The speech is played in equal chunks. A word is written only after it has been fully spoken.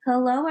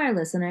Hello, our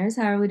listeners.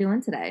 How are we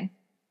doing today?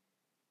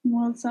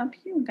 What's up,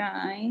 you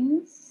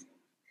guys?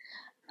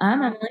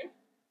 I'm Um, Emily.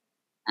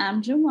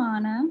 I'm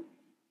Joanna,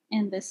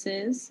 and this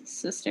is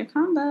Sister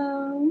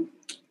Combo.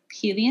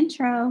 Cue the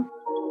intro.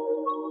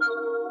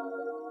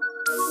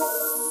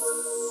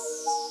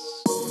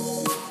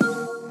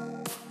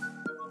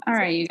 All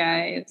right, you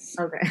guys.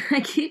 Okay, I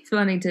keep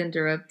wanting to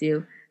interrupt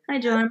you. Hi,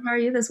 Joanne. How are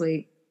you this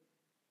week?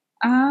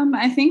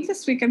 I think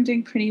this week I'm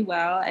doing pretty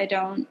well.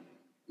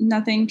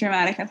 Nothing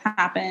dramatic has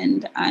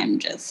happened. I'm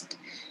just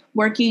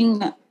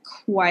working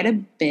quite a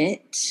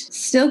bit.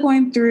 Still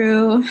going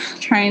through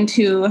trying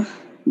to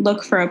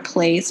look for a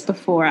place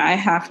before I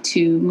have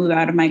to move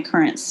out of my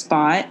current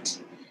spot.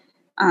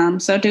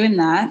 So doing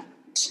that.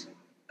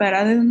 But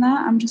other than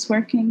that, I'm just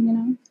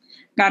working.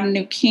 Got a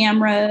new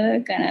camera,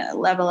 gonna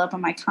level up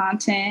on my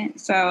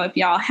content. So if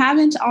y'all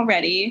haven't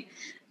already,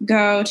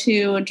 go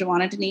to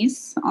Joanna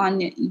Denise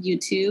on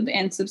YouTube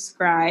and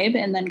subscribe,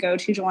 and then go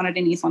to Joanna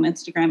Denise on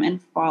Instagram and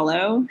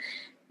follow.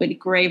 Would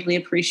gravely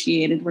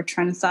appreciated. We're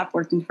trying to stop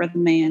working for the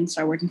man,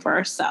 start working for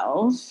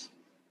ourselves.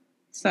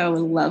 So we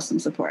love some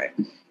support.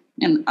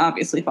 And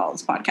obviously follow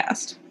this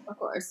podcast. Of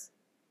course.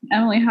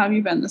 Emily, how have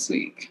you been this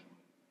week?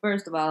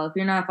 First of all, if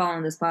you're not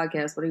following this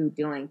podcast, what are you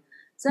doing?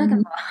 Second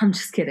of all, I'm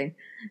just kidding.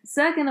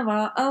 Second of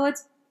all,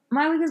 it's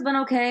my week has been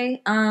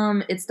okay.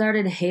 It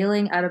started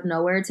hailing out of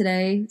nowhere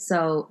today,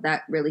 so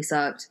that really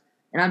sucked.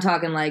 And I'm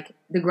talking like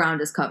the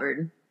ground is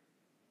covered.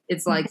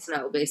 It's like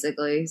snow,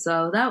 basically.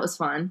 So that was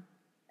fun.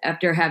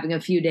 After having a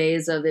few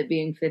days of it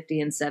being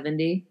 50 and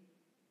 70.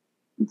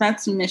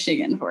 That's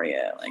Michigan for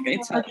you.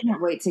 I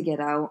can't wait to get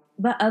out.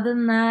 But other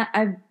than that,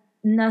 I've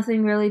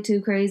nothing really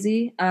too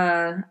crazy.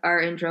 Our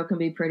intro can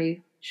be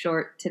pretty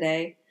short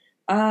today.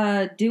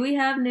 Do we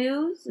have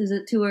news? Is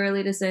it too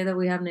early to say that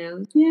we have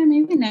news? Yeah,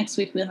 maybe next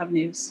week we'll have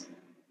news.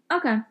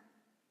 Okay.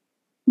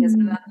 Guess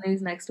we'll have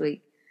news next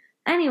week.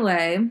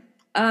 Anyway,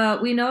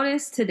 we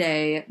noticed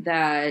today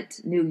that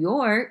New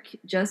York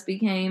just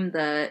became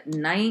the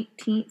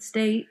 19th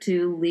state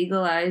to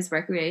legalize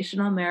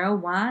recreational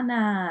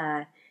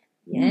marijuana.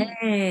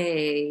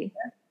 Yay.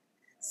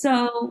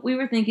 So we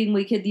were thinking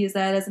we could use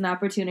that as an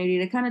opportunity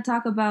to kind of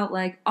talk about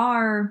like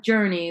our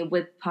journey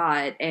with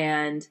pot,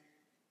 and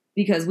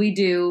because we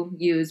do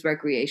use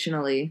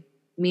recreationally,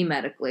 me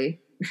medically.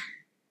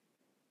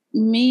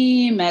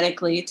 Me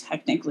medically,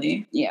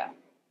 technically, yeah.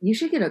 You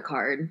should get a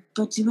card.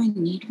 But do I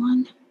need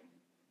one?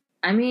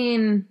 I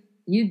mean,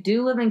 you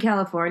do live in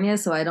California,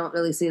 so I don't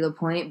really see the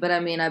point, but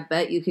I mean, I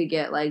bet you could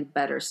get like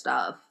better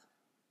stuff.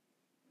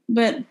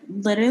 But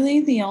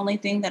literally the only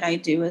thing that I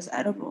do is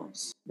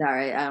edibles. All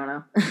right, I don't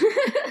know.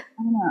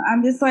 I don't know.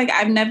 I'm just like,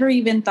 I've never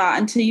even thought,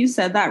 until you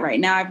said that right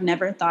now, I've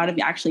never thought of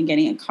actually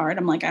getting a card.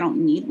 I'm like, I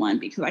don't need one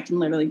because I can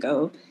literally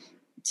go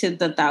to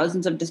the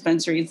thousands of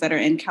dispensaries that are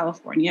in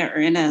California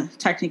or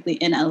technically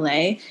in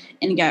LA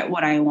and get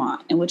what I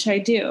want, and which I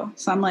do.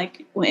 So I'm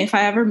like, if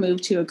I ever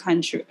move to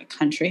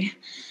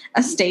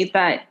a state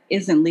that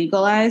isn't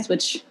legalized,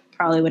 which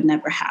probably would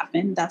never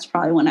happen, that's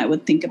probably when I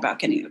would think about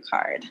getting a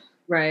card.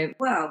 Right.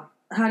 Well,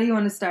 how do you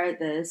want to start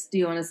this? Do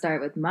you want to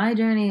start with my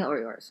journey or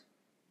yours?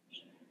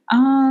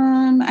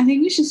 I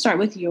think we should start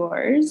with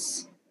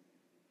yours.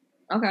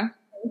 Okay.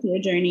 With your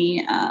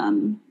journey.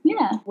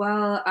 Yeah.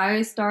 Well,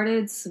 I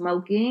started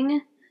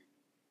smoking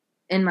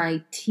in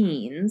my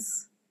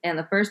teens, and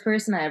the first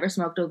person I ever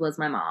smoked with was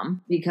my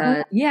mom.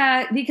 Because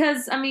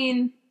I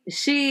mean,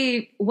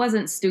 she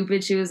wasn't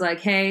stupid. She was like,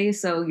 hey,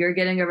 so you're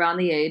getting around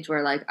the age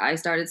where like I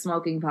started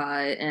smoking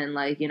pot, and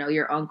like,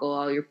 your uncle,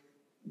 all your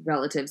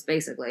relatives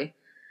basically.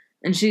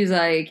 And she's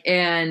like,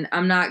 and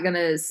I'm not going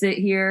to sit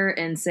here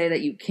and say that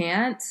you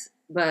can't,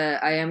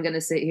 but I am going to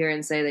sit here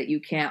and say that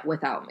you can't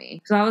without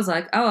me. So I was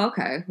like, oh,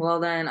 okay. Well,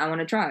 then I want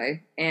to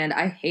try. And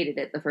I hated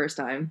it the first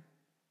time.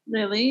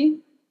 Really?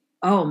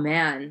 Oh,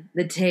 man.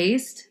 The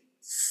taste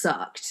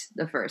sucked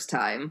the first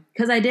time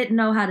because I didn't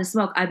know how to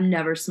smoke. I've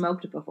never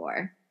smoked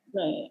before.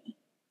 Right.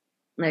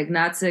 Like,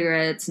 not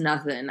cigarettes,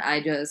 nothing.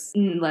 I just,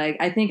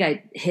 I think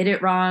I hit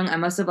it wrong. I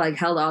must have,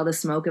 held all the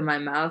smoke in my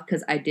mouth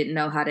because I didn't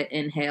know how to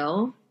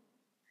inhale.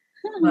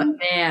 But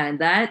man,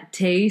 that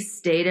taste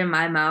stayed in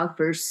my mouth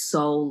for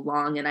so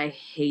long and I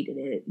hated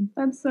it.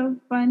 That's so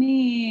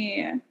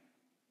funny.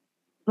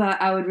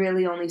 But I would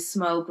really only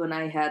smoke when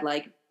I had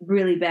like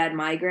really bad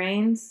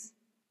migraines.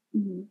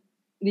 Mm-hmm.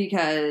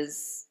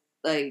 Because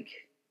I'd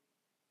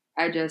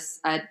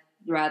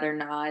rather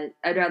not.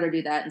 I'd rather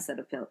do that instead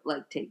of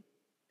take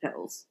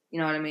pills.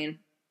 You know what I mean?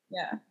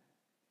 Yeah.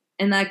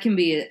 And that can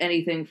be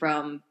anything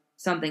from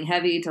something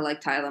heavy to like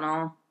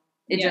Tylenol.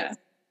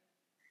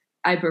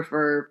 I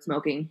prefer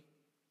smoking.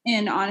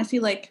 And honestly,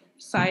 like,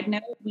 side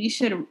note, we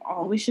should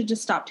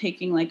just stop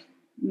taking like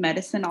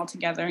medicine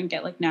altogether and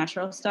get like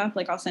natural stuff.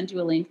 Like, I'll send you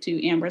a link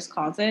to Amber's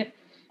Closet,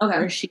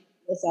 where she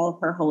does all of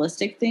her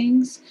holistic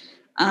things.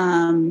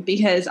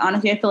 Because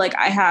honestly, I feel like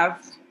I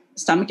have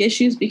stomach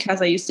issues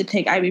because I used to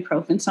take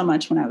ibuprofen so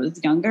much when I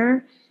was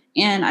younger,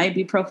 and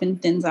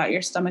ibuprofen thins out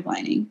your stomach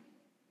lining.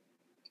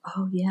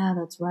 Oh yeah,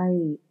 that's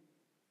right.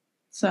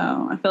 So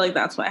I feel like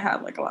that's why I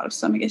have like a lot of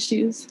stomach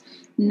issues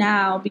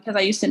now, because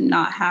I used to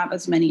not have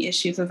as many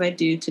issues as I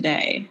do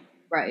today.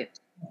 Right.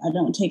 I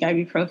don't take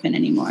ibuprofen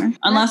anymore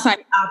unless I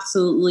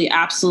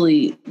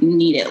absolutely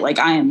need it. Like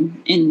I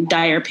am in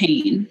dire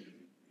pain.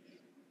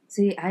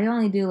 See, I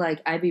only do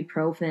like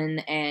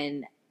ibuprofen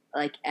and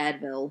like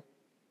Advil.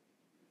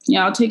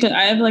 Yeah,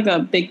 I have like a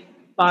big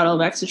bottle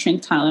of extra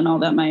strength Tylenol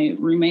that my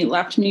roommate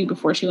left me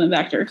before she went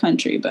back to her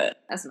country. But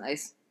That's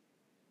nice.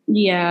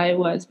 yeah, it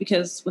was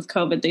because with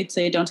COVID, they'd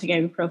say don't take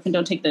ibuprofen,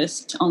 don't take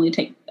this, only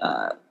take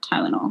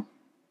Tylenol.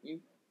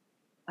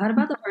 How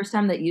about the first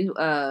time that you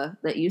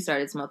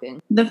started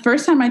smoking? The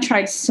first time I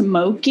tried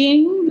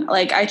smoking,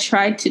 like I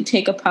tried to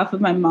take a puff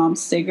of my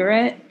mom's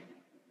cigarette.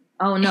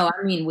 Oh no,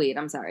 I mean weed.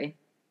 I'm sorry.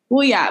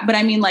 Well, yeah, but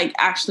I mean like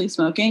actually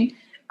smoking.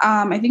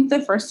 I think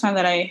the first time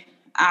that I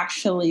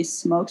actually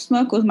smoked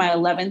was my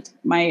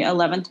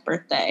 11th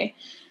birthday.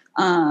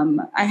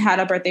 I had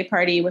a birthday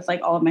party with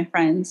like all of my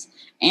friends,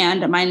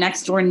 and my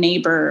next door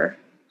neighbor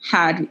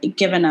had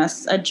given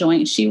us a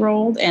joint she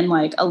rolled and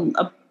like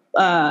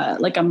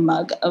a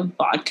mug of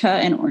vodka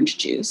and orange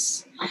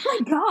juice. Oh my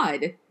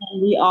god!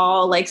 And we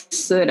all like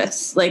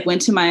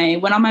went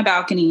on my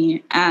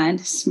balcony and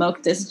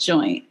smoked this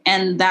joint,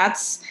 and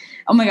that's,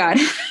 oh my god.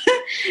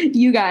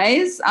 You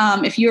guys,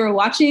 if you are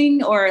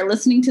watching or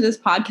listening to this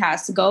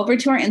podcast, go over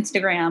to our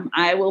Instagram.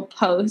 I will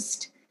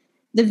post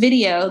the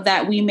video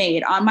that we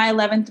made on my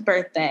 11th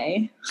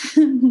birthday.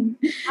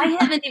 I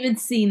haven't even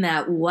seen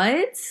that.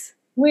 What?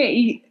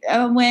 Wait,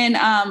 when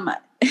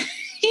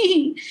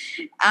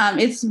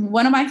it's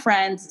one of my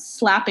friends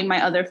slapping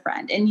my other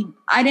friend, and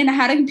I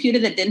had a computer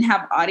that didn't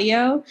have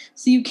audio,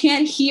 so you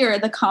can't hear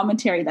the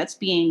commentary that's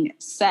being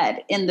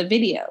said in the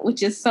video,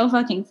 which is so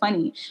fucking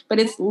funny. But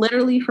it's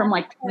literally from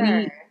like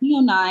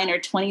 2009 or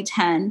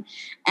 2010,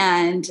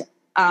 and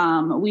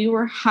we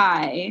were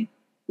high.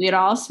 We had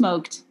all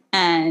smoked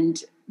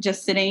and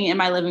just sitting in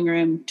my living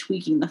room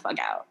tweaking the fuck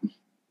out.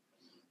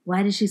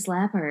 Why did she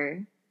slap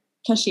her?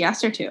 Because she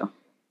asked her to.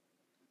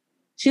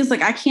 She was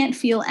like, I can't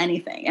feel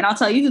anything. And I'll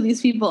tell you who these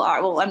people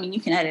are. Well, I mean,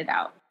 you can edit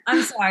out.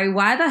 I'm sorry.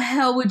 Why the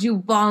hell would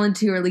you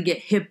voluntarily get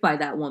hit by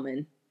that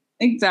woman?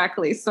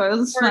 Exactly. So it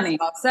was funny.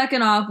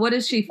 Second off, what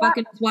is she,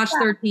 fucking watch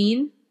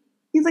 13?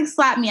 He's like,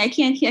 slap me. I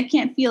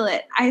can't feel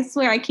it. I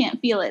swear I can't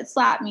feel it.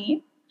 Slap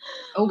me.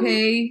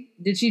 Okay.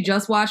 Did she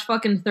just watch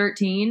fucking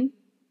 13?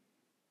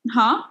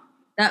 Huh?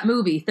 That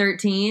movie,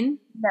 13?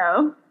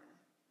 No.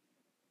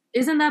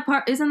 Isn't that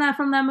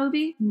from that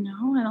movie?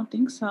 No, I don't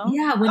think so.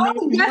 Yeah.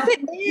 Yes, it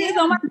is.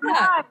 Oh my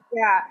God.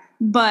 Yeah.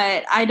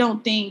 But I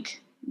don't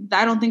think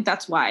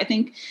that's why. I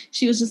think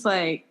she was just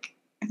like,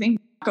 I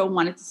think Marco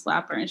wanted to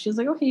slap her, and she was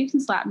like, okay, you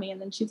can slap me.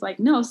 And then she's like,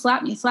 no,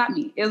 slap me. It's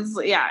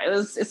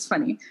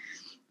funny.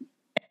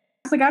 I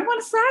was like, I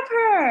want to slap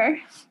her.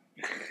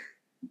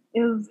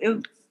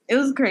 It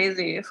was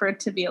crazy for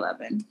it to be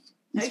 11.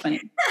 It's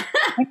funny.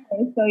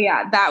 Okay, so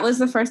yeah, that was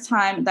the first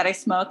time that I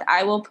smoked.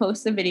 I will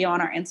post the video on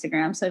our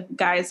Instagram, so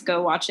guys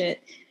go watch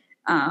it.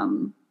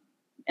 And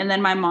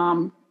then my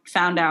mom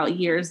found out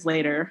years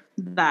later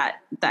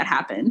that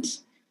happened.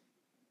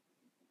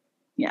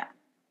 Yeah,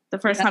 the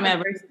first time I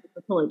ever, it's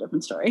a totally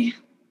different story.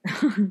 I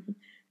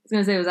was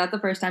gonna say, was that the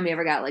first time you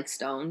ever got like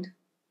stoned?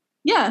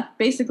 Yeah,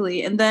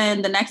 basically. And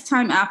then the next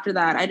time after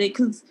that, I did,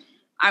 because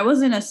I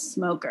wasn't a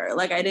smoker.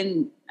 Like I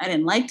didn't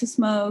like to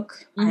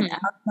smoke. Mm-hmm. I had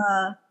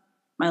asthma.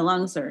 My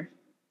lungs are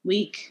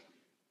weak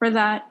for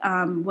that.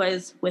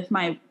 Was with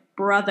my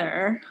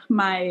brother on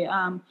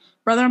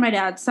my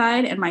dad's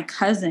side and my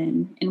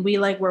cousin, and we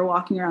like were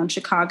walking around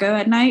Chicago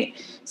at night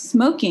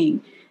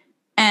smoking,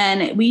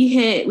 and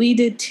we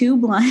did 2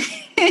 blunts,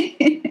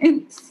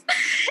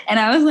 and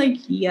I was like,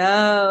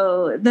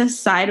 yo, the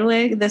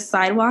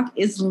sidewalk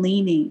is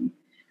leaning,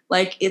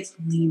 like it's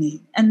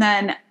leaning. And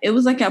then it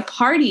was like a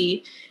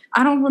party.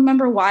 I don't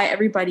remember why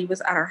everybody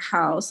was at our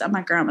house, at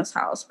my grandma's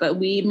house, but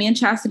me and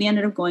Chastity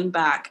ended up going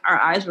back. Our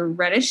eyes were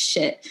red as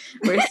shit.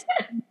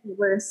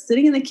 We're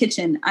sitting in the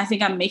kitchen. I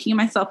think I'm making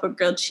myself a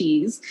grilled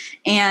cheese.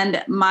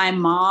 And my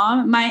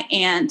mom, my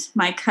aunt,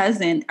 my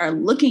cousin are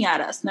looking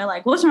at us, and they're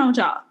like, what's wrong with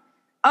y'all?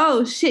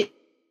 Oh, shit.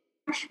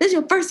 This is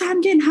your first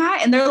time getting high?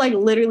 And they're like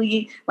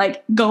literally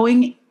like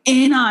going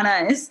in on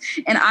us.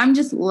 And I'm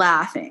just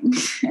laughing.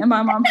 And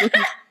my mom's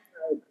looking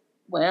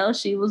well,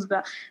 she was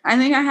I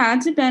think I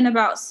had to been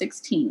about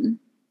 16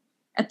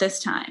 at this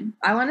time.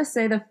 I want to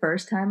say the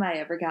first time I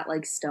ever got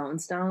like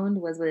stoned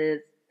was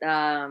with,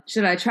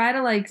 should I try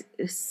to like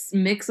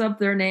mix up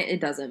their name?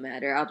 It doesn't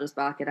matter. I'll just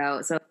block it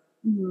out. So,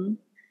 mm-hmm.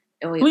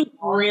 Wait,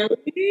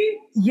 really?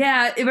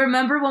 Yeah.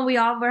 Remember when we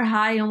all were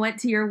high and went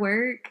to your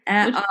work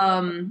at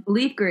Orange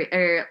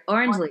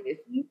Leaf?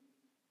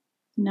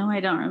 No,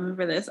 I don't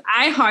remember this.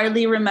 I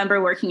hardly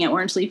remember working at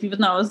Orange Leaf, even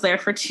though I was there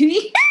for 2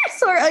 years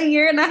or a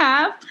year and a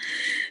half.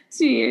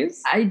 2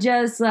 years.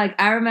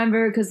 I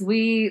remember because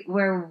we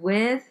were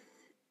with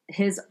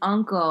his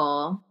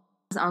uncle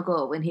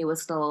when he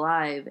was still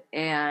alive.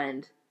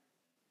 And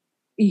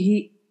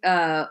we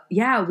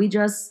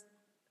just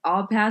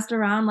all passed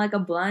around like a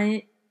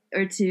blunt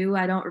or two.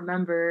 I don't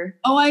remember.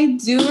 Oh, I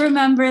do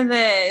remember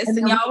this. And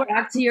And then y'all we were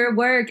got to your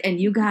work, and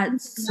you got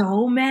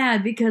so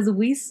mad because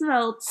we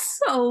smelled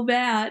so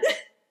bad.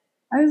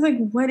 I was like,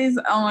 what is,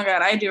 oh my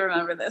God, I do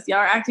remember this. Y'all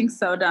are acting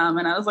so dumb.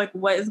 And I was like,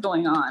 what is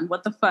going on?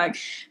 What the fuck?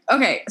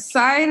 Okay,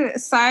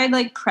 side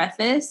like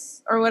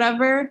preface or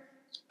whatever.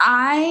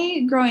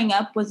 I, growing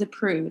up, was a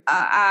prude.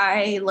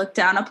 I looked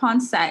down upon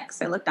sex.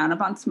 I looked down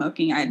upon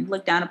smoking. I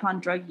looked down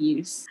upon drug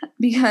use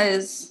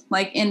because,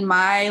 like, in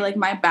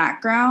my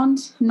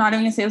background, I'm not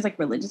even gonna say it was like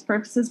religious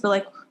purposes, but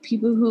like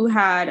people who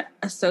had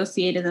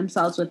associated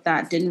themselves with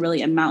that didn't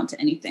really amount to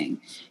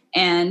anything.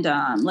 And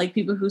like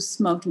people who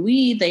smoked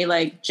weed, they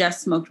like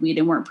just smoked weed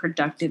and weren't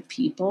productive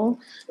people.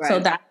 Right. So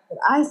that's what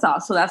I saw.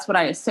 So that's what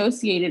I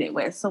associated it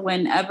with. So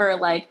whenever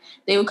like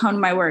they would come to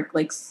my work,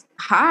 like,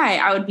 hi,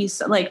 I would be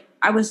so, like,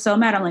 I was so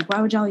mad. I'm like, why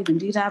would y'all even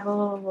do that?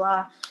 Blah,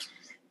 blah,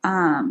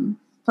 blah.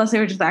 Plus they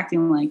were just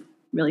acting like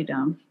really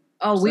dumb.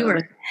 Oh, we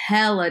were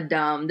hella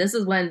dumb. This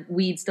is when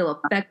weed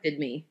still affected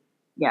me.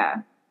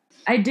 Yeah.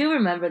 I do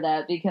remember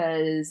that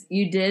because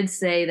you did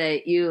say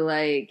that you,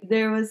 like,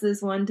 there was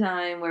this one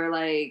time where,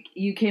 like,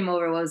 you came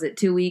over, what was it,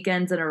 2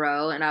 weekends in a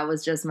row, and I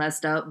was just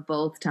messed up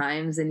both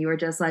times, and you were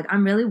just like,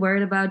 I'm really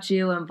worried about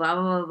you, and blah,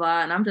 blah, blah,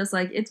 blah, and I'm just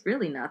like, it's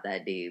really not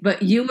that deep.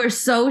 But you were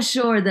so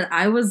sure that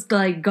I was,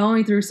 like,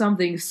 going through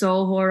something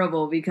so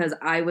horrible because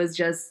I was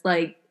just,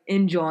 like,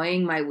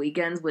 enjoying my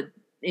weekends with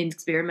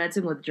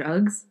experimenting with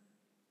drugs.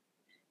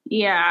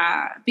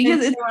 Yeah,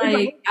 because it's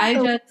like I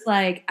just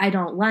like I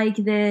don't like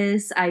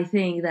this. I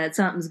think that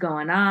something's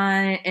going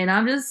on, and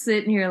I'm just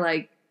sitting here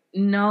like,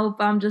 nope.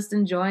 I'm just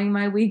enjoying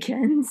my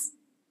weekends.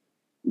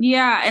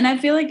 Yeah, and I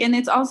feel like, and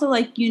it's also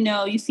like, you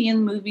know, you see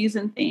in movies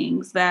and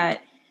things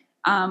that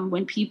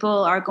when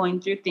people are going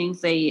through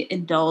things, they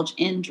indulge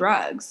in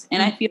drugs,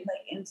 and I feel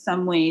like in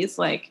some ways,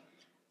 like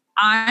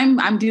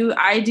I'm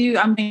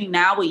doing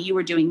now what you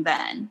were doing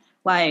then.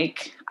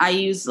 Like I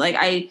used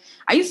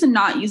to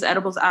not use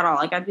edibles at all.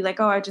 Like I'd be like,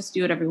 oh, I just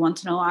do it every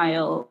once in a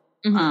while.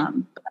 But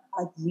I'm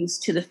like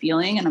used to the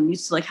feeling and I'm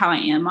used to like how I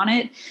am on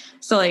it.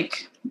 So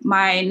like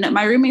my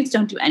roommates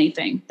don't do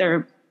anything.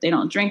 They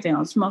don't drink, they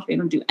don't smoke, they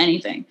don't do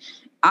anything.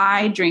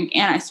 I drink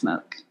and I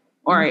smoke,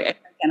 or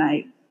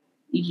I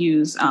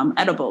use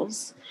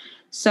edibles.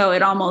 So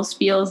it almost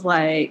feels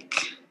like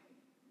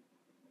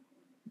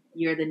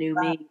you're the new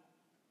me.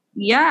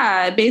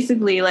 Yeah,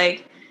 basically,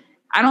 like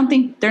I don't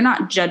think they're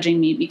not judging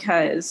me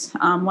because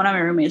one of my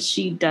roommates,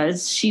 she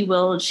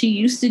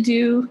used to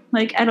do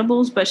like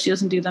edibles, but she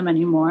doesn't do them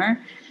anymore.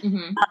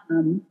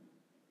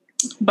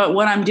 But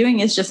what I'm doing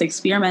is just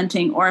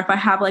experimenting, or if I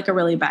have like a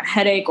really bad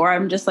headache or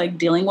I'm just like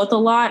dealing with a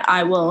lot,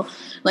 I will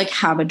like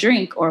have a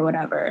drink or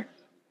whatever.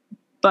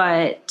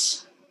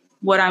 But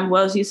what I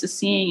was used to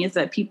seeing is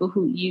that people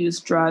who use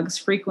drugs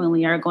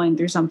frequently are going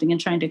through something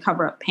and trying to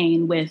cover up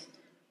pain with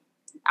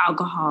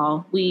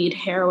alcohol, weed,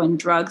 heroin,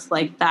 drugs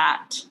like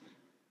that.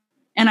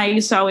 And I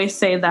used to always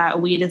say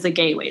that weed is a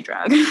gateway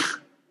drug.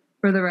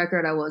 For the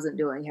record, I wasn't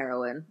doing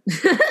heroin.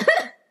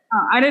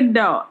 I didn't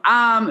know.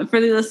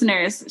 For the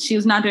listeners, she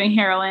was not doing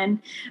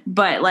heroin,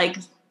 but like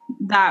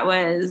I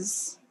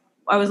was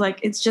like,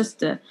 it's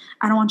just I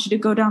don't want you to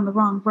go down the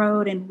wrong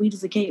road, and weed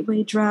is a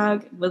gateway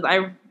drug.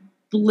 I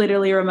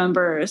literally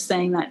remember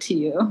saying that to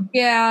you.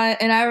 Yeah,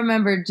 and I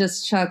remember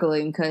just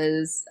chuckling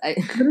because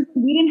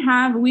we didn't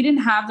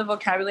have the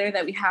vocabulary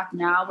that we have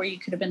now, where you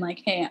could have been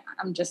like, "Hey,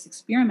 I'm just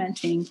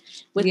experimenting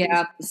with."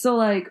 Yeah. So,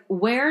 like,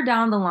 where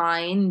down the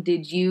line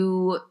did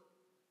you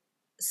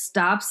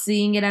stop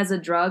seeing it as a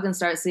drug and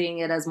start seeing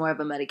it as more of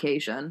a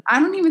medication? I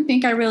don't even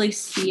think I really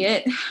see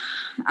it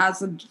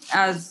as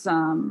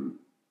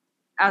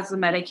a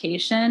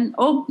medication.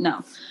 Oh,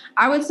 no.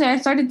 I would say I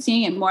started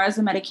seeing it more as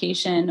a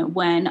medication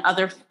when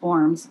other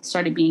forms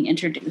started being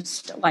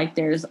introduced. Like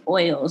there's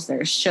oils,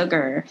 there's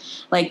sugar.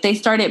 Like they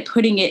started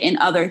putting it in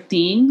other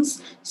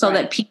things so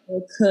that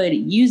people could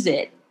use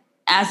it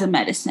as a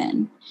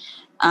medicine.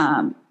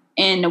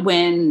 And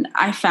when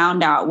I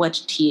found out what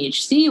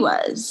THC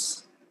was,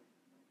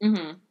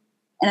 and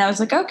I was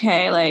like,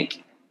 okay,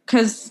 like,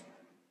 because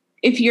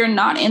if you're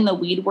not in the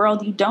weed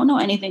world, you don't know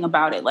anything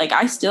about it. Like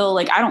I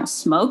don't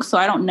smoke, so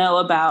I don't know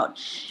about,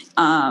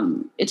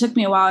 it took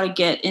me a while to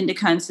get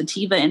indica and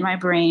sativa in my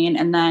brain,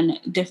 and then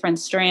different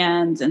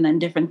strands, and then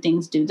different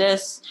things do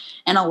this,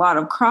 and a lot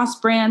of cross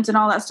brands and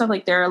all that stuff.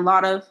 Like there are a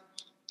lot of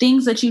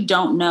things that you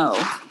don't know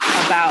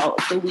about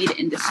the weed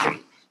industry.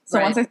 So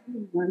once I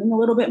started learning a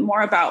little bit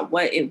more about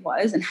what it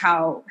was and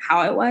how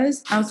it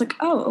was, I was like,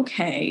 oh,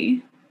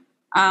 okay.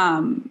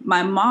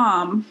 My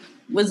mom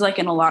was like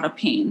in a lot of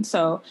pain.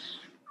 So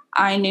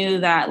I knew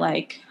that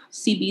like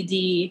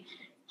CBD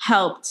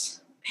helped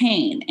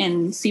pain,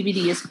 and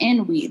CBD is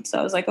in weed. So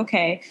I was like,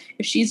 okay,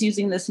 if she's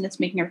using this and it's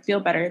making her feel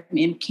better,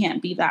 it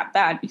can't be that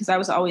bad, because I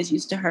was always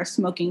used to her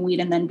smoking weed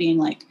and then being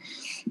like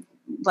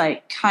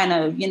kind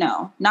of, you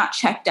know, not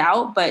checked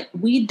out, but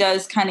weed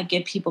does kind of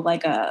give people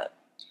like a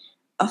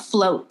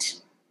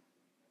float.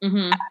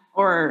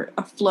 Or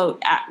a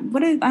float at I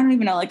don't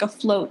even know, like a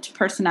float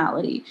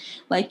personality.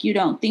 Like you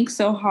don't think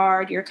so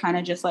hard. You're kind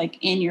of just like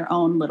in your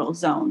own little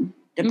zone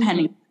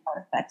depending on how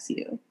it affects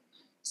you.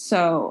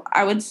 So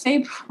I would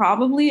say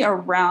probably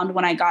around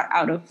when I got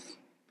out of,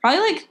 probably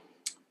like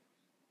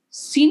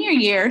senior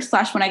year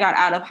 / when I got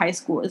out of high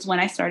school is when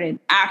I started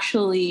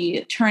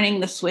actually turning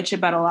the switch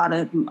about a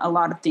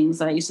lot of things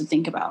that I used to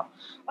think about.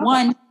 Okay.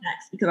 One,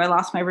 sex, because I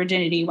lost my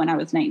virginity when I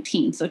was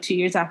 19. So 2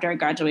 years after I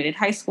graduated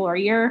high school, or a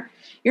year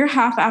and a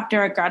half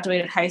after I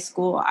graduated high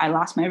school, I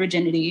lost my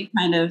virginity.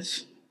 Kind of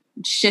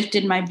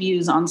shifted my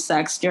views on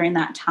sex during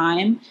that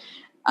time.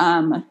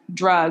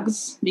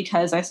 Drugs,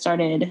 because I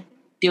started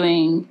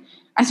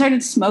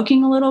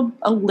smoking a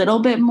little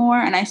bit more,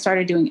 and I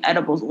started doing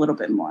edibles a little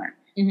bit more.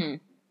 Mm-hmm.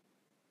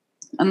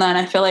 And then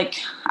I feel like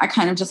I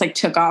kind of just like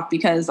took off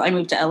because I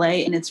moved to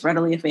LA and it's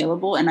readily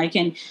available, and I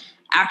can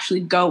actually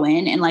go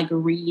in and like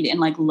read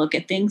and like look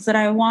at things that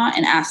I want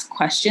and ask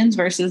questions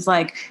versus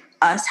like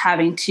us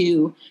having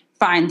to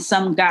find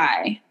some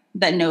guy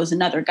that knows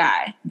another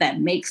guy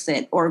that makes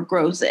it or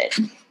grows it.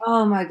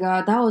 Oh my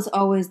God, that was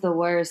always the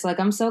worst.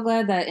 Like, I'm so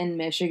glad that in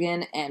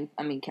Michigan, and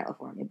I mean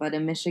California, but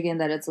in Michigan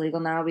that it's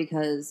legal now,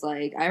 because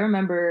like I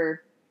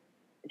remember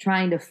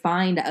trying to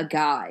find a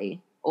guy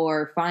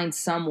or find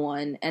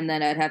someone, and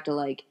then I'd have to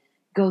like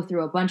go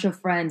through a bunch of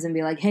friends and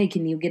be like, hey,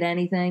 can you get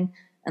anything?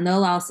 And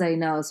they'll all say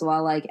no. So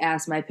I'll like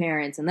ask my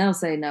parents and they'll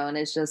say no. And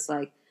it's just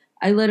like,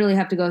 I literally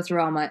have to go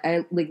through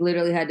I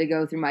literally had to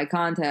go through my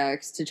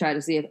contacts to try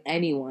to see if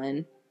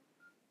anyone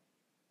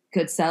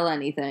could sell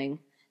anything.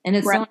 And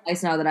it's so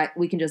nice now that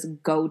we can just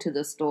go to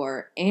the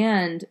store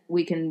and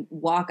we can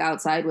walk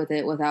outside with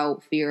it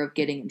without fear of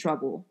getting in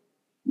trouble.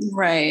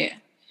 Right.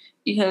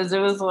 Because it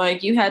was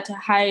like you had to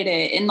hide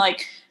it. And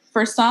like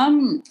for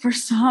some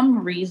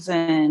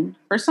reason,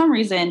 I don't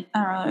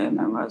really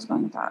remember where I was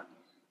going with that.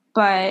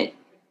 But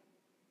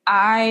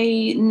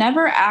I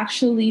never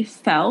actually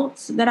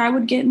felt that I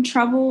would get in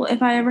trouble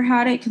if I ever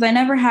had it, because I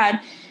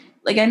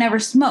never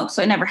smoked,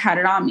 so I never had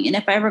it on me. And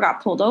if I ever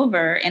got pulled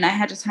over and I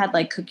had just had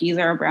like cookies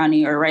or a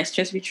brownie or a Rice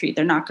Krispie treat,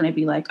 they're not going to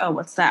be like, oh,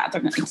 what's that?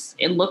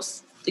 It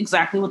looks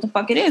exactly what the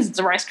fuck it is. It's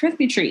a Rice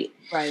Krispie treat.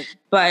 Right.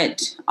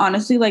 But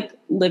honestly, like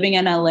living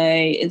in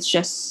LA, it's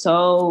just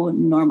so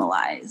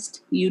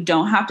normalized. You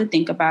don't have to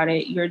think about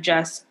it. You're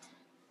just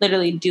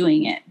literally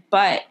doing it.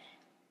 But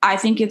I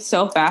think it's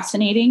so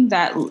fascinating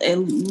that it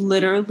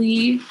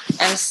literally,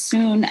 as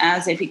soon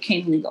as it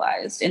became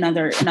legalized in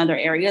other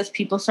areas,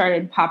 people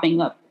started popping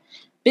up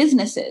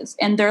businesses,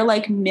 and they're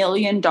like $1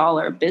 million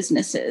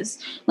businesses.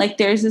 Like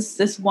there's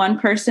this one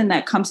person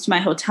that comes to my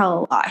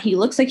hotel a lot. He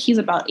looks like he's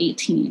about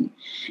 18,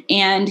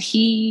 and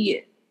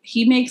he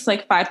makes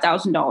like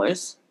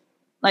 $5,000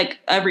 like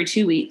every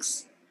 2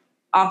 weeks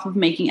off of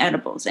making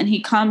edibles. And he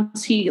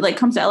comes to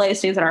LA,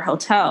 stays at our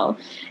hotel,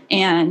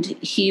 and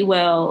he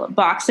will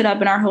box it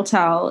up in our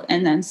hotel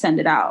and then send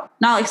it out.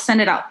 Not like send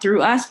it out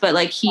through us, but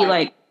like he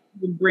like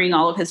would bring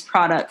all of his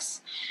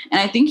products. And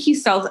I think he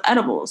sells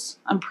edibles.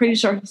 I'm pretty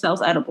sure he sells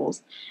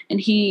edibles.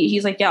 And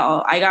he's like,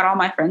 yeah, I got all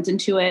my friends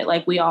into it.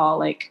 Like we all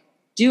like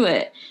do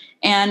it.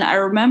 And I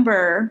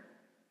remember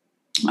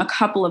a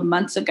couple of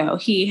months ago,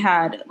 he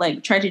had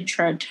like tried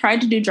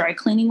to do dry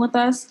cleaning with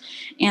us,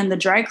 and the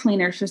dry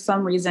cleaner for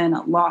some reason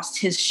lost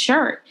his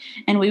shirt,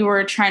 and we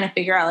were trying to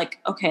figure out like,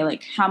 okay,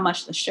 like how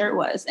much the shirt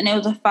was, and it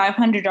was a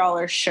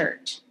 $500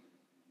 shirt.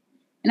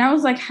 And I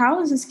was like, how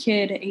is this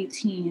kid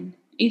 18,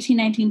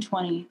 19,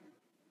 20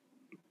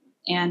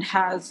 and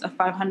has a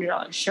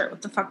 $500 shirt?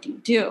 What the fuck do you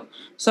do?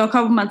 So a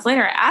couple months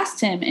later, I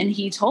asked him, and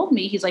he told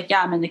me, he's like,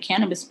 yeah, I'm in the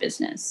cannabis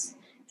business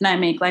and I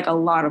make like a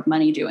lot of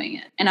money doing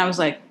it. And I was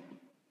like,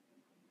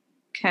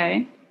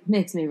 okay.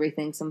 Makes me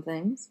rethink some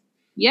things.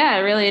 Yeah,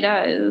 it really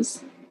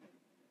does.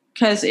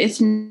 Because it's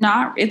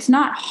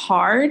not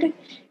hard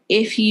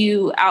if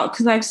you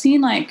because I've seen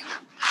like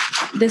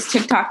this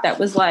TikTok that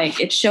was like,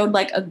 it showed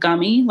like a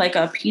gummy, like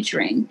a peach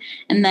ring,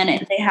 and then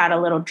they had a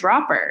little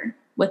dropper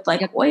with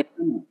like oil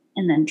in it,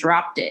 and then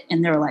dropped it,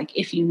 and they were like,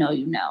 if you know,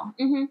 you know.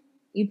 Mm-hmm.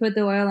 You put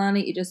the oil on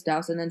it, you just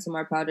douse it in some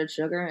more powdered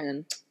sugar,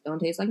 and don't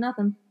taste like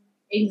nothing.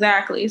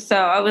 Exactly. So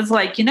I was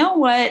like, you know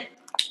what?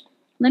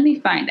 Let me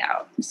find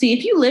out. See,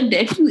 if you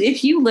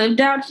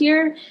lived out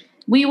here,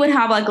 we would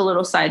have like a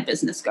little side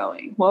business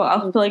going. Well, I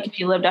feel like if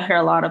you lived out here,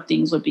 a lot of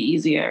things would be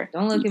easier.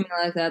 Don't look at me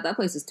like that. That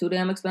place is too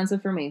damn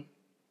expensive for me.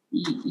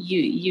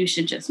 You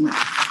should just move.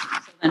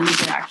 So then we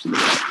could actually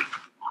like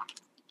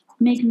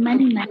make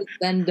money. I've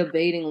been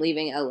debating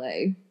leaving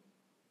LA.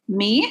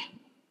 Me?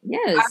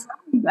 Yes.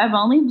 I've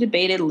only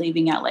debated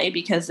leaving LA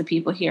because the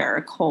people here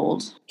are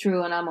cold.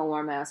 True, and I'm a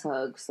warm ass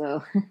hug,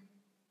 so.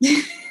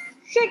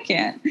 I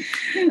can't.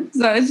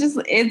 So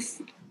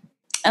it's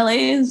LA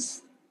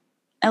is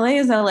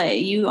LA.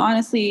 You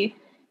honestly,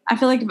 I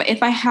feel like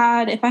if I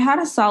had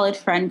a solid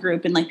friend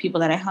group and like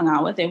people that I hung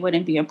out with, it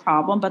wouldn't be a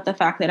problem. But the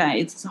fact that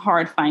it's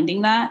hard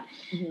finding that.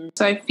 Mm-hmm.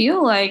 So I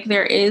feel like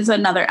there is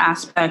another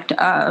aspect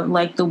of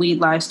like the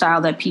weed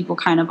lifestyle that people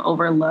kind of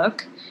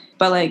overlook.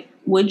 But like,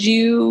 would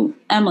you,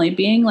 Emily,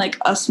 being like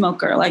a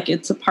smoker, like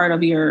it's a part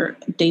of your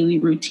daily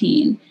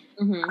routine?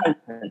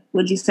 Mm-hmm.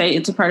 Would you say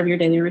it's a part of your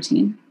daily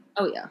routine?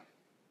 Oh yeah.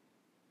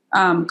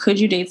 Could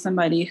you date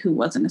somebody who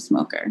wasn't a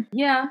smoker?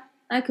 Yeah.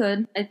 I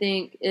could. I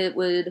think it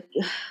would.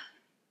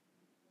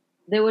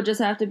 They would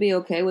just have to be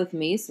okay with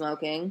me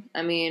smoking.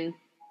 I mean,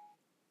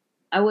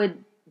 I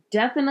would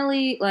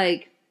definitely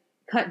like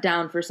cut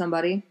down for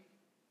somebody,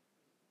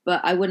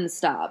 but I wouldn't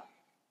stop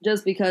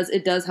just because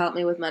it does help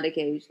me with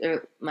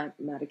medication. My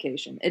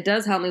medication. It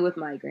does help me with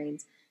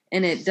migraines,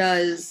 and it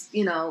does,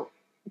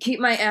 keep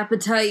my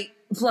appetite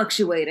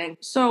fluctuating.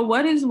 So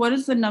what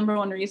is the number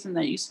one reason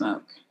that you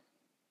smoke?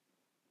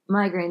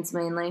 Migraines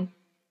mainly.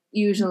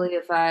 Usually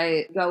if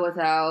I go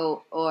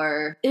without,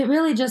 or it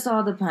really just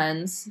all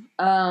depends.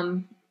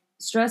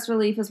 Stress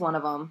relief is one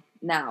of them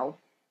now.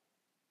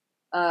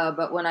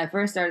 But when I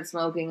first started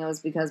smoking, it was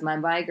because my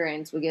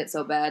migraines would get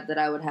so bad that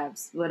I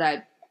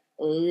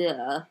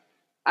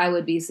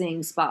would be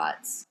seeing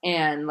spots.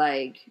 And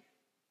like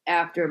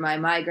after my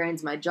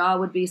migraines, my jaw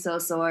would be so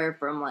sore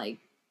from like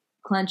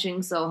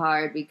clenching so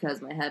hard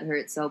because my head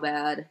hurt so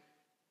bad.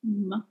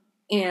 Mm-hmm.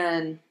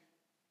 And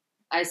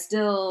I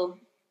still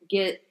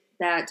get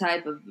that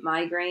type of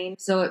migraine.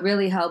 So it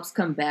really helps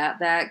combat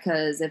that,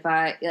 because if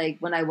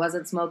when I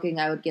wasn't smoking,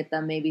 I would get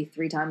them maybe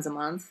 3 times a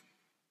month.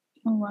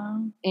 Oh,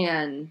 wow.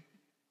 And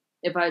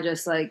if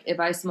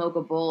I smoke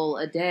a bowl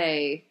a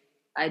day,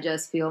 I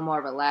just feel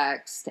more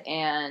relaxed,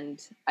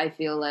 and I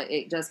feel like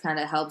it just kind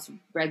of helps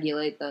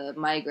regulate the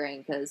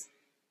migraine, because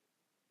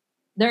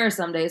there are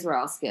some days where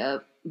I'll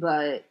skip,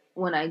 but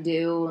when I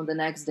do the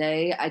next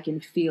day, I can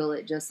feel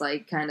it just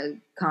like kind of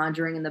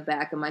conjuring in the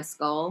back of my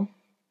skull.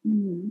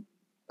 Mm-hmm.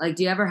 Like,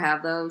 do you ever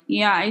have those?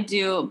 Yeah, I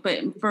do.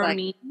 But for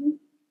me,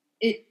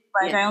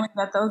 I only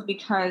get those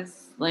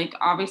because, like,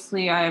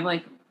 obviously I have,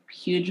 like,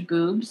 huge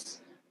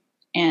boobs.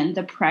 And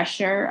the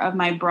pressure of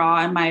my bra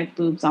and my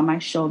boobs on my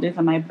shoulders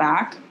and my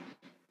back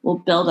will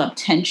build up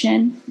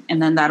tension.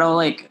 And then that'll,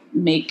 like,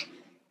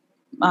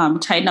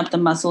 tighten up the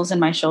muscles in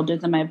my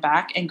shoulders and my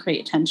back and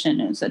create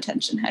tension. And it's a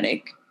tension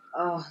headache.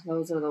 Oh,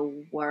 those are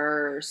the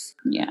worst.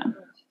 Yeah.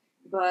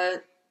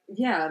 But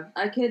yeah,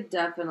 I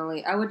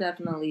would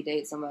definitely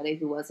date somebody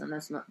who wasn't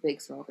a big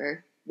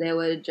smoker. They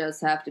would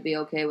just have to be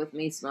okay with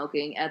me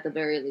smoking at the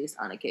very least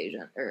on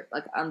occasion, or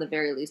like on the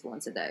very least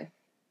once a day.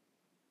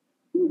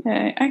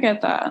 Okay, I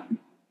get that.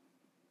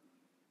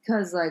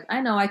 Because like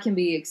I know I can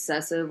be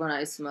excessive when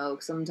I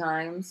smoke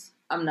sometimes.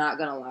 I'm not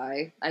gonna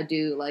lie. I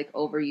do like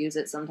overuse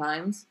it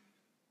sometimes.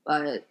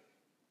 But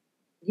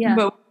yeah.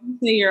 But would you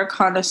say you're a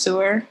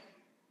connoisseur?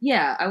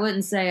 Yeah, I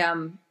wouldn't say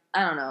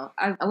I don't know.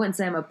 I wouldn't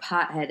say I'm a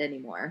pothead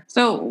anymore.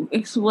 So,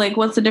 it's like,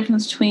 what's the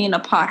difference between a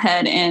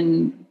pothead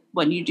and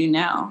what you do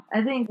now?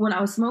 I think when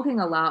I was smoking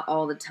a lot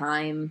all the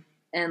time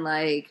and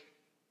like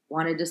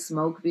wanted to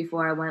smoke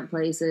before I went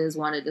places,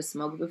 wanted to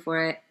smoke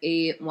before I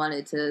ate,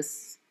 wanted to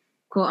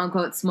quote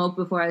unquote smoke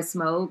before I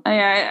smoked.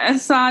 I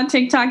saw on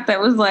TikTok that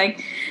was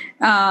like,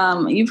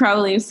 you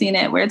probably have seen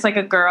it, where it's like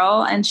a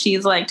girl and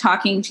she's like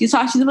talking, she's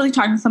really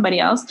talking to somebody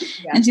else.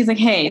 Yeah. And she's like,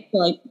 hey, so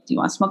like, do you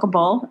want to smoke a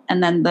bowl?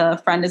 And then the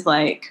friend is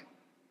like,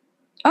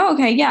 oh,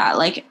 okay, yeah,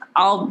 like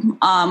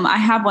I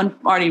have one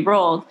already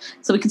rolled,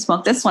 so we can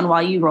smoke this one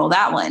while you roll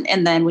that one.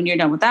 And then when you're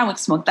done with that, we can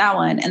smoke that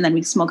one, and then we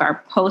can smoke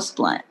our post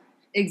blunt.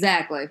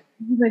 Exactly.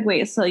 He's like,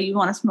 wait, so you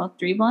want to smoke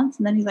 3 blunts?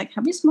 And then he's like,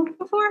 have you smoked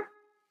before?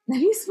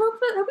 Have we smoked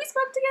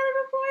together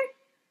before?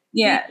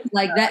 Yeah.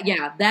 Like that,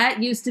 yeah,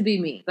 that used to be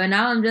me. But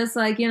now I'm just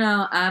like,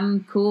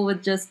 I'm cool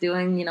with just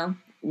doing,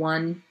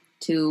 1,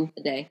 2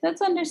 a day.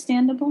 That's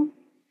understandable.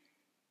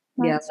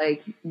 Yeah,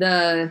 like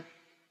the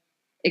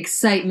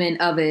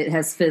excitement of it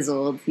has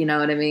fizzled, you know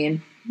what I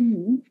mean?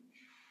 Mm-hmm.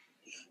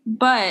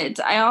 But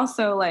I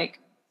also, like,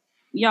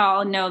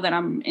 y'all know that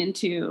I'm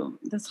into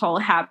this whole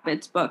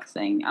habits book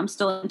thing. I'm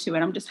still into it.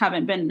 I'm just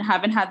haven't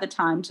had the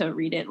time to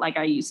read it like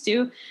I used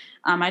to.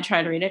 I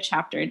try to read a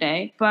chapter a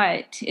day,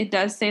 but it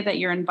does say that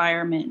your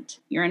environment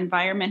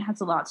has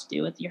a lot to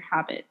do with your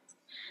habits.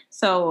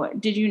 So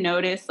did you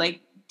notice, like,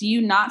 do you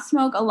not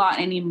smoke a lot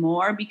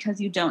anymore because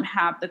you don't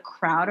have the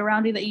crowd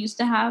around you that you used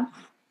to have?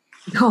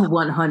 Oh,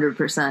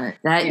 100%.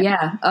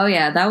 Yeah. Oh,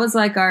 yeah. That was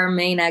like our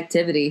main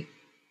activity.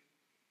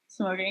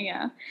 Smoking,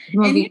 yeah.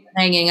 Smoking,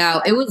 hanging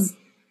out. It was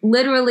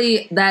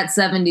literally that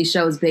 70s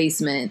show's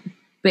basement,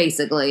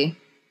 basically.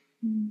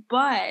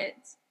 But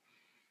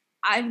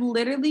I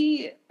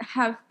literally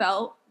have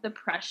felt the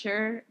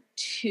pressure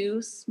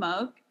to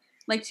smoke,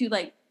 like to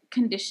like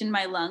condition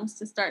my lungs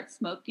to start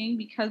smoking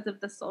because of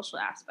the social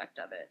aspect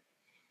of it.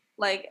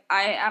 Like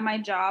at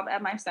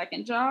my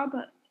second job,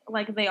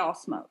 like they all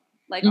smoke.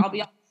 Like I'll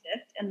be on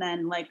shift and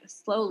then like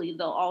slowly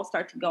they'll all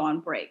start to go on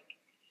break.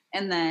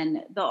 And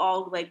then they'll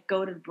all like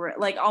go to break.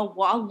 Like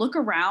I'll look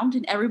around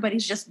and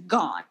everybody's just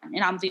gone.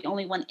 And I'm the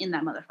only one in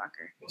that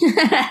motherfucker.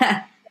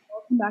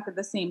 All come back at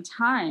the same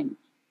time.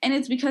 And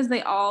it's because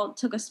they all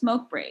took a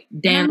smoke break.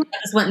 Damn, I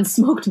just went and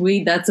smoked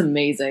weed. That's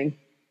amazing.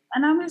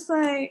 And I'm just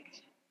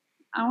like,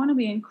 I want to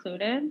be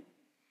included,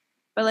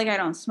 but like I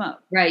don't smoke.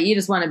 Right, you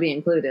just want to be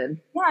included.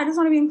 Yeah, I just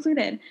want to be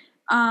included.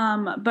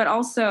 But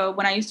also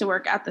when I used to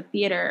work at the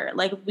theater,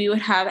 like we would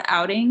have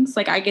outings.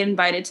 Like I get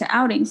invited to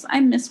outings.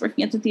 I miss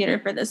working at the theater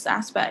for this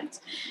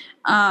aspect.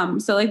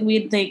 So like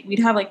we'd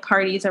have like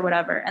parties or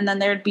whatever, and then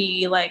there'd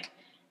be like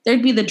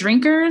there'd be the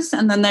drinkers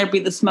and then there'd be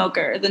the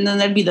smokers and then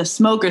there'd be the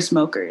smokers.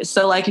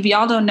 So like, if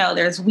y'all don't know,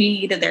 there's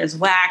weed, there's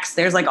wax,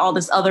 there's like all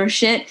this other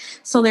shit.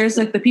 So there's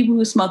like the people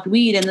who smoked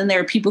weed, and then there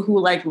are people who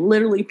like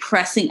literally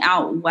pressing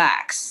out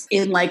wax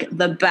in like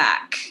the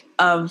back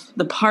of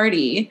the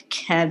party.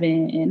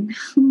 Kevin.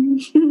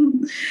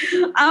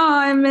 Oh,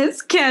 I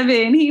miss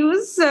Kevin. He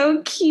was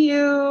so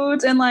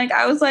cute. And like,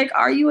 I was like,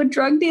 are you a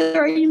drug dealer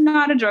or are you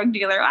not a drug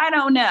dealer? I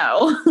don't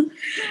know.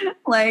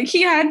 Like,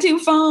 he had 2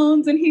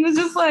 phones and he was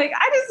just like,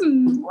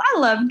 I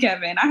love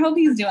Kevin. I hope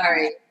he's doing all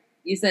right.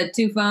 You said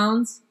 2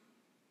 phones?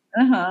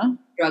 Uh-huh.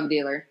 Drug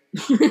dealer.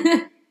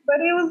 But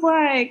it was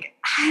like,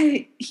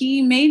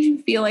 he made you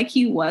feel like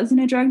he wasn't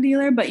a drug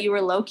dealer, but you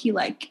were low-key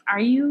like, are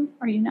you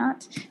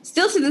not?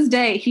 Still to this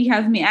day, he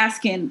has me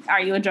asking,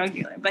 are you a drug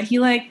dealer? But he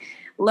like,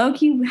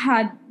 low-key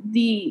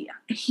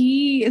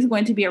he is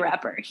going to be a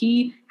rapper.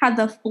 He had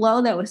the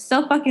flow that was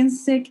so fucking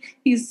sick.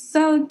 He's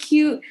so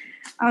cute.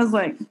 I was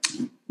like,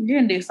 you're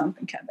gonna do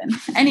something, Kevin.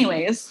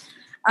 Anyways,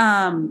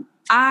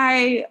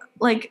 I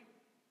like,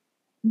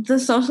 the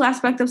social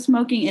aspect of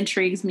smoking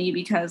intrigues me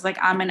because like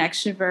I'm an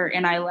extrovert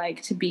and I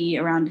like to be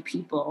around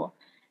people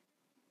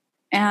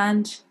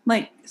and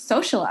like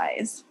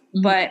socialize,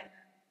 but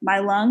my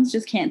lungs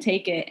just can't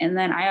take it. And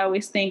then I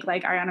always think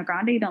like Ariana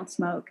Grande don't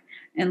smoke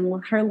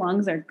and her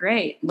lungs are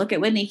great. Look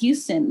at Whitney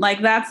Houston.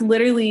 Like, that's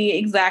literally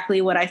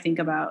exactly what I think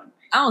about.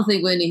 I don't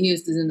think Whitney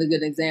Houston is a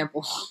good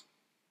example.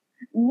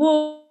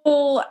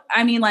 Well,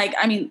 I mean,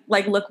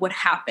 look what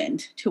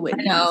happened to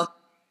Whitney. I know.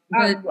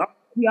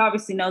 We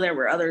obviously know there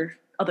were other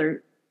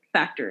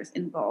factors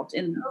involved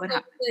in what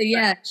happened.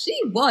 Yeah, she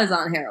was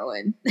on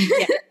heroin.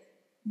 Yeah.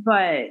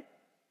 But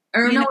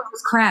or no, it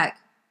was crack.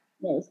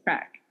 Yeah, it was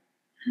crack.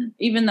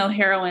 Even though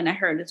heroin, I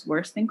heard, is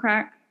worse than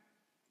crack.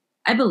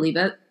 I believe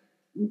it.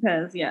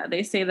 Because, yeah,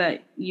 they say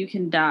that you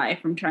can die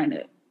from trying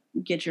to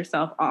get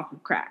yourself off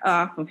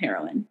of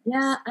heroin.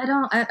 Yeah,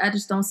 I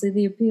just don't see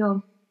the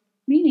appeal.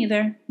 Me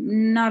neither.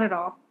 Not at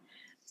all.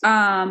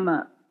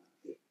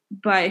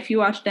 But if you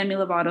watch Demi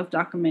Lovato's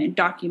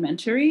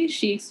documentary,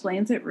 she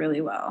explains it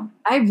really well.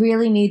 I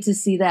really need to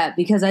see that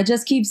because I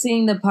just keep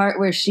seeing the part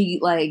where she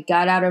like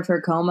got out of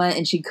her coma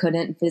and she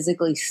couldn't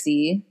physically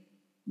see.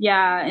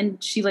 Yeah,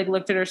 and she like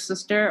looked at her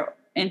sister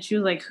and she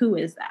was like, who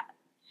is that?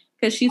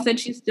 Because she said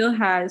she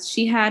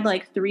had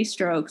like 3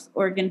 strokes,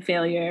 organ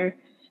failure,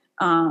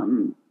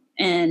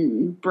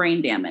 and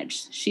brain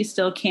damage. She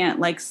still can't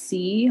like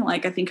see.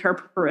 Like, I think her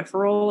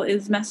peripheral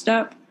is messed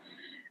up.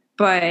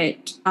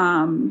 But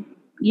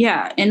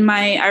yeah,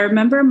 I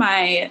remember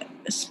my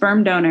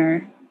sperm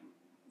donor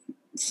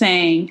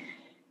saying,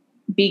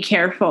 be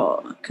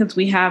careful because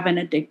we have an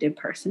addictive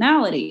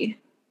personality.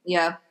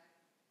 Yeah.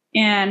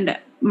 And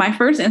my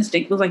first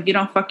instinct was like, you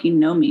don't fucking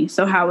know me,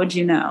 so how would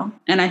you know?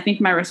 And I think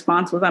my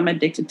response was, I'm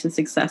addicted to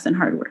success and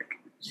hard work.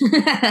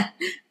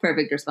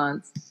 Perfect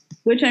response.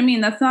 Which, I mean,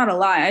 that's not a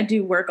lie. I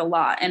do work a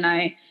lot, and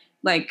I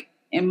like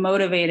am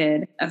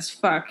motivated as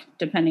fuck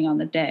depending on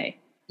the day.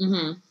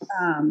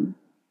 Mm-hmm.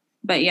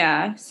 But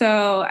yeah,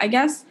 so I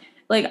guess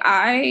like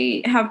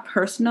I have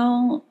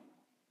personal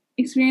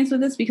experience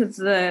with this because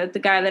the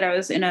guy that I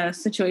was in a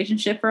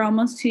situationship for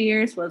almost 2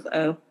 years was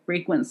a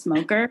frequent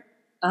smoker.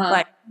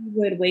 Like, he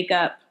would wake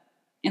up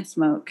and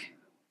smoke,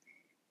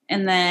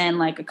 and then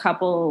like a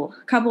couple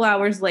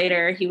hours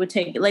later he would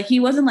take, like, he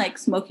wasn't like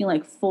smoking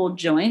like full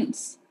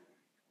joints.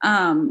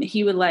 He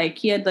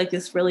had like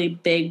this really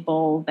big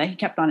bowl that he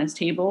kept on his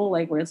table,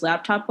 like where his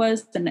laptop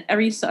was, and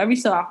every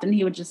so often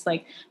he would just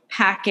like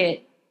pack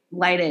it,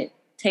 light it,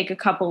 take a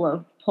couple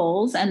of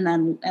pulls, and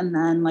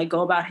then like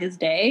go about his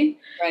day.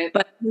 Right.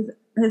 But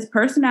his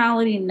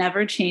personality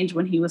never changed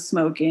when he was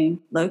smoking.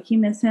 Low-key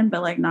miss him,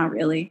 but like not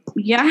really.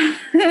 Yeah.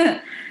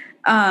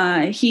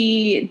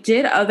 He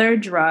did other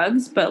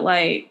drugs, but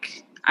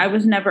like I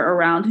was never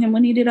around him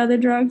when he did other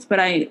drugs, but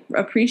I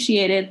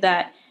appreciated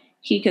that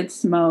he could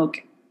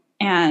smoke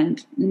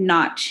and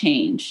not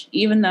change,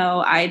 even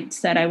though I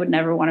said I would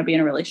never want to be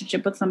in a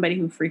relationship with somebody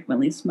who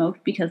frequently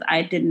smoked because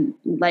I didn't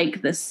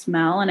like the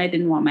smell and I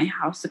didn't want my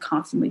house to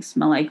constantly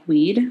smell like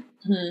weed.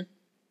 Mm-hmm.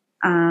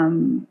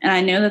 And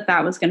I knew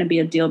that was going to be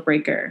a deal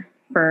breaker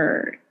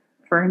for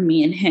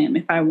me and him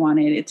if I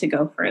wanted it to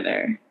go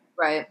further.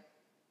 Right.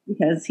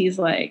 Because he's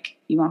like,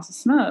 he wants to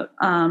smoke.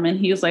 And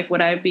he was like,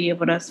 would I be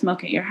able to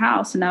smoke at your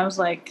house? And I was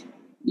like,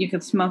 you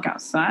could smoke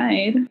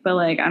outside, but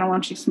like, I don't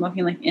want you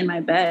smoking like in my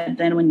bed.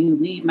 Then when you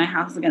leave, my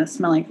house is going to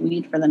smell like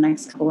weed for the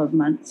next couple of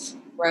months.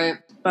 Right.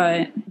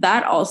 But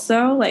that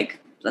also, like,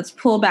 let's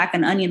pull back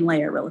an onion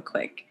layer real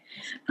quick.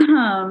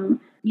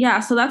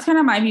 Yeah, so that's kind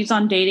of my views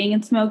on dating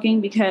and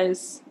smoking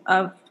because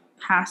of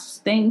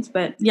past things.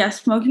 But yeah,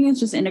 smoking is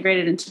just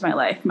integrated into my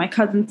life. My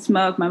cousins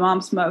smoke, my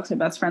mom smokes, my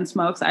best friend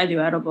smokes, I do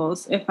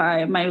edibles. If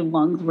my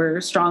lungs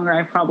were stronger,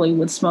 I probably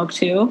would smoke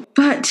too.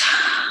 But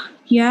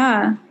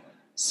yeah,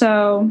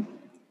 so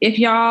if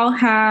y'all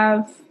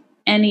have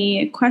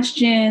any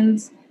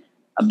questions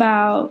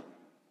about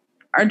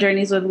our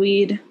journeys with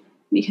weed,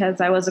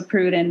 because I was a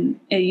prude and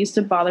it used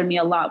to bother me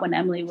a lot when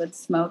Emily would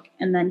smoke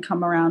and then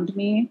come around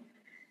me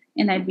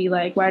And I'd be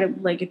like,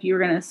 if you were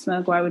going to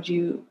smoke, why would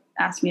you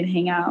ask me to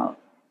hang out?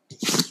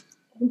 Just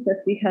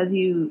because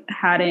you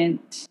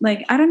hadn't,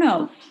 like, I don't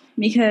know.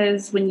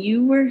 Because when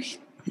you were,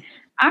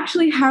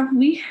 actually, have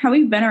we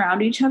been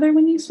around each other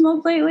when you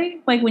smoked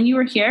lately? Like when you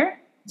were here?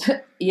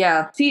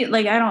 Yeah. See,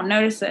 like, I don't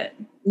notice it.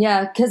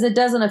 Yeah, because it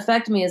doesn't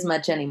affect me as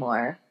much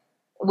anymore.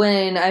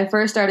 When I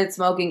first started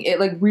smoking, it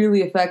like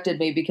really affected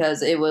me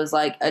because it was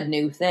like a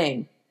new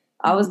thing.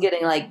 I was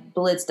getting like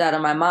blitzed out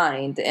of my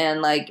mind.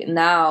 And like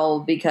now,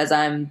 because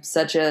I'm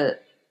such a,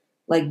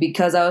 like,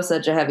 because I was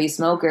such a heavy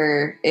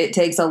smoker, it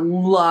takes a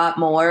lot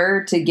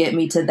more to get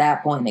me to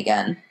that point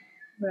again.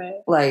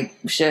 Right. Like,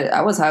 shit,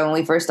 I was high when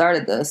we first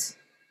started this.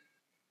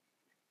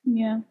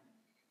 Yeah.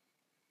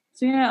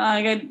 So yeah,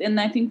 and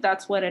I think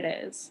that's what it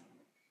is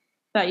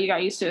that you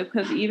got used to.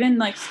 Because even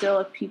like still,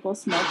 if people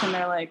smoke and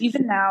they're like,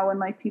 even now when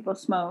like people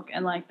smoke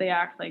and like they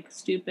act like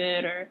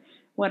stupid or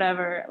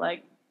whatever,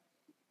 like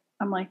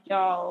I'm like,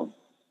 y'all,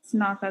 it's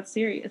not that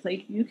serious.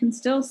 Like you can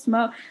still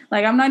smoke.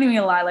 Like I'm not even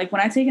gonna lie. Like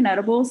when I take an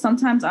edible,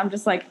 sometimes I'm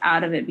just like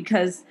out of it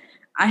because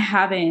I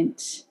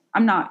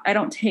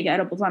don't take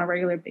edibles on a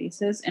regular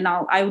basis, and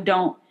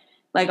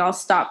I'll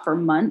stop for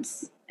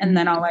months and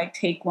then I'll like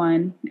take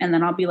one and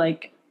then I'll be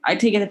like, I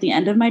take it at the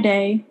end of my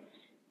day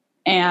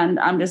and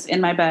I'm just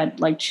in my bed,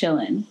 like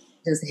chilling.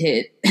 Just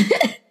hit.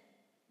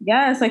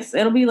 Yeah, it's like,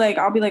 it'll be like,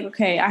 I'll be like,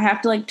 okay, I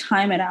have to like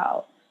time it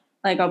out.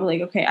 Like, I'll be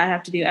like, okay, I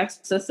have to do X,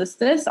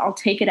 this. I'll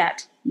take it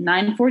at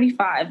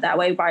 9:45. That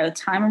way, by the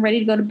time I'm ready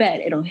to go to bed,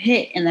 it'll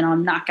hit and then I'll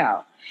knock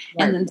out.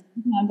 Right. And then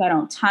sometimes I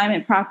don't time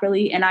it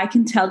properly. And I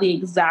can tell the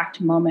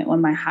exact moment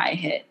when my high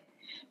hit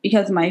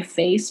because my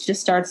face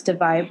just starts to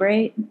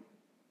vibrate.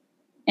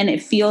 And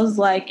it feels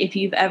like if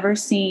you've ever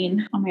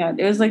seen, oh my God,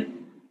 it was like,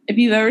 if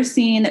you've ever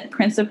seen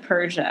Prince of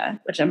Persia,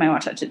 which I might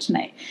watch that shit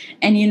tonight,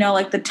 and you know,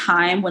 like the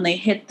time when they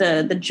hit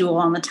the jewel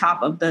on the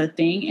top of the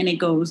thing and it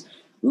goes,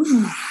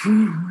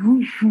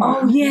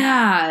 oh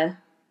yeah.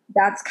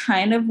 That's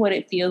kind of what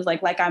it feels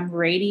like I'm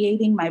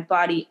radiating my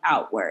body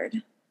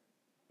outward.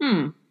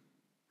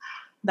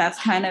 That's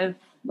kind of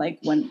like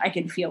when I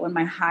can feel when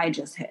my high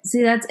just hit.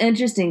 See, that's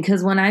interesting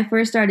because when I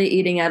first started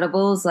eating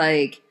edibles,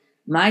 like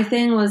my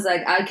thing was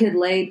like I could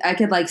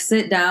like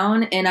sit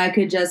down and I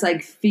could just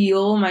like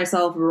feel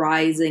myself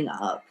rising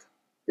up.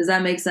 Does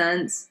that make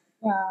sense?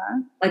 Yeah.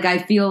 Like I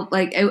feel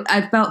like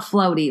I felt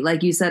floaty,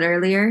 like you said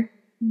earlier.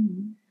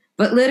 Mm-hmm.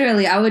 But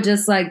literally, I would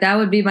just like, that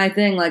would be my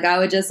thing. Like I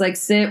would just like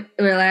sit,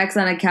 relax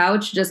on a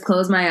couch, just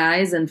close my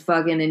eyes and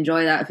fucking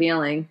enjoy that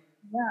feeling.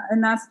 Yeah.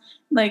 And that's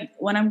like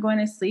when I'm going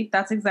to sleep,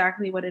 that's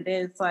exactly what it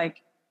is.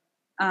 Like,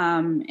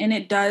 and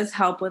it does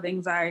help with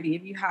anxiety.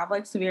 If you have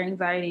like severe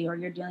anxiety or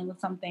you're dealing with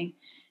something,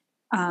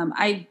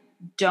 I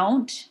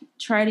don't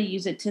try to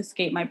use it to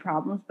escape my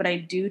problems, but I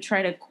do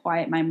try to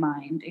quiet my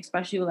mind,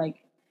 especially like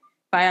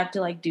if I have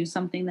to like do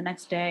something the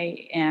next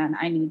day and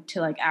I need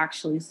to like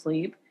actually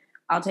sleep.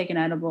 I'll take an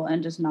edible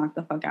and just knock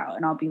the fuck out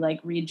and I'll be like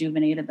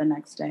rejuvenated the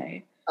next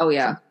day. Oh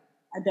yeah.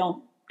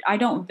 So I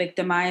don't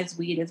victimize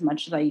weed as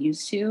much as I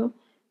used to.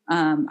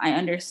 I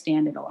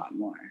understand it a lot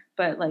more,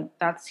 but like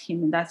that's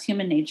human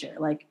nature.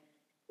 Like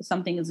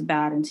something is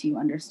bad until you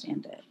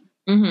understand it.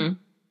 Mm-hmm.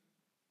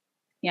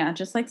 Yeah.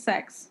 Just like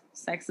sex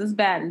is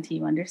bad until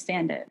you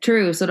understand it.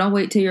 True. So don't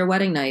wait till your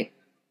wedding night.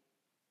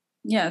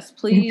 Yes,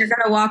 please. You're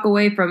going to walk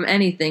away from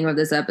anything with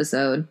this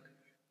episode.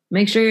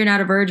 Make sure you're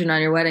not a virgin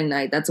on your wedding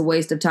night. That's a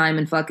waste of time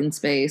and fucking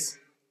space.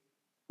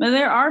 But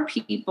there are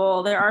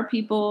people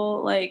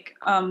like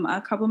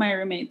a couple of my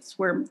roommates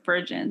were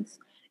virgins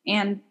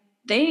and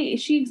they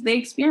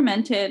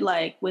experimented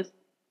like with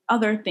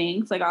other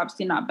things, like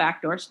obviously not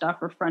backdoor stuff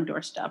or front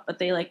door stuff, but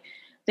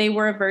they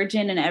were a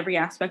virgin in every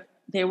aspect.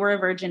 They were a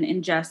virgin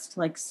in just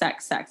like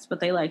sex, but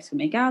they like to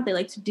make out. They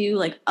like to do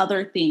like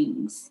other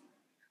things.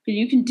 But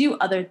you can do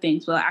other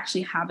things without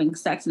actually having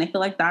sex. And I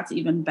feel like that's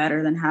even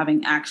better than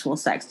having actual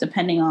sex,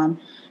 depending on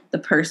the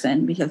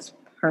person. Because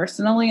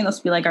personally, and this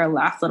will be like our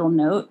last little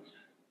note,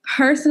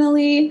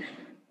 personally,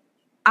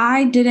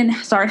 I didn't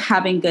start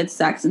having good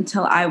sex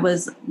until I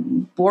was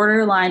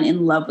borderline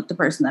in love with the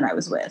person that I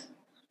was with.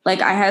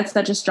 Like I had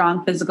such a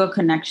strong physical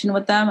connection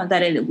with them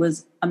that it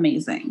was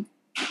amazing.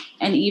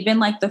 And even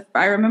like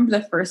I remember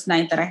the first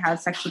night that I had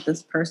sex with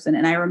this person,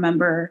 and I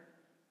remember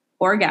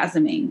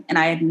orgasming, and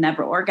I had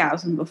never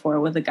orgasmed before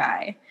with a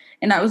guy.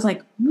 And I was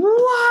like, whoa.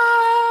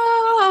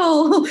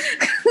 I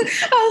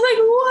was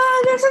like,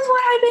 whoa, this is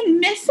what I've been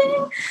missing?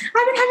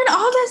 I've been having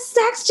all this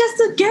sex just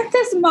to get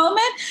this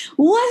moment.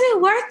 Was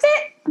it worth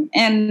it?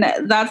 And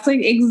that's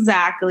like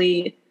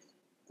exactly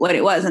what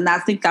it was. And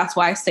that's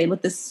why I stayed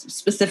with this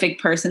specific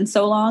person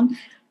so long,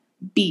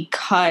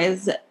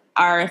 because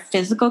our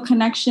physical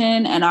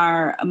connection and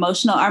our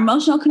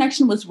emotional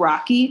connection was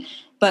rocky.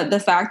 But the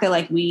fact that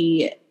like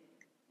we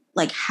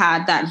like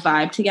had that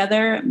vibe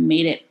together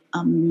made it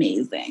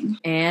amazing.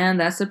 And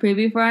that's the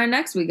preview for our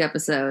next week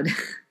episode.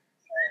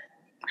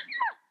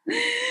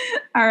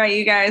 All right,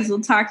 you guys. We'll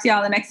talk to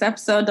y'all in the next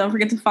episode. Don't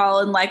forget to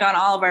follow and like on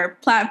all of our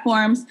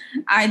platforms,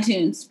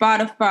 iTunes,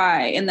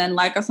 Spotify, and then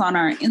like us on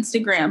our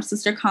Instagram,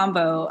 Sister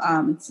Combo.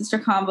 Sister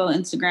Combo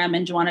Instagram,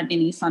 and Joanna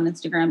Denise on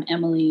Instagram.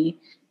 Emily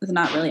is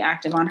not really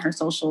active on her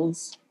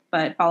socials,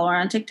 but follow her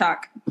on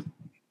TikTok.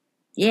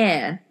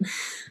 Yeah.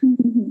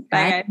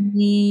 Bye, guys.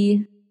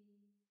 Bye.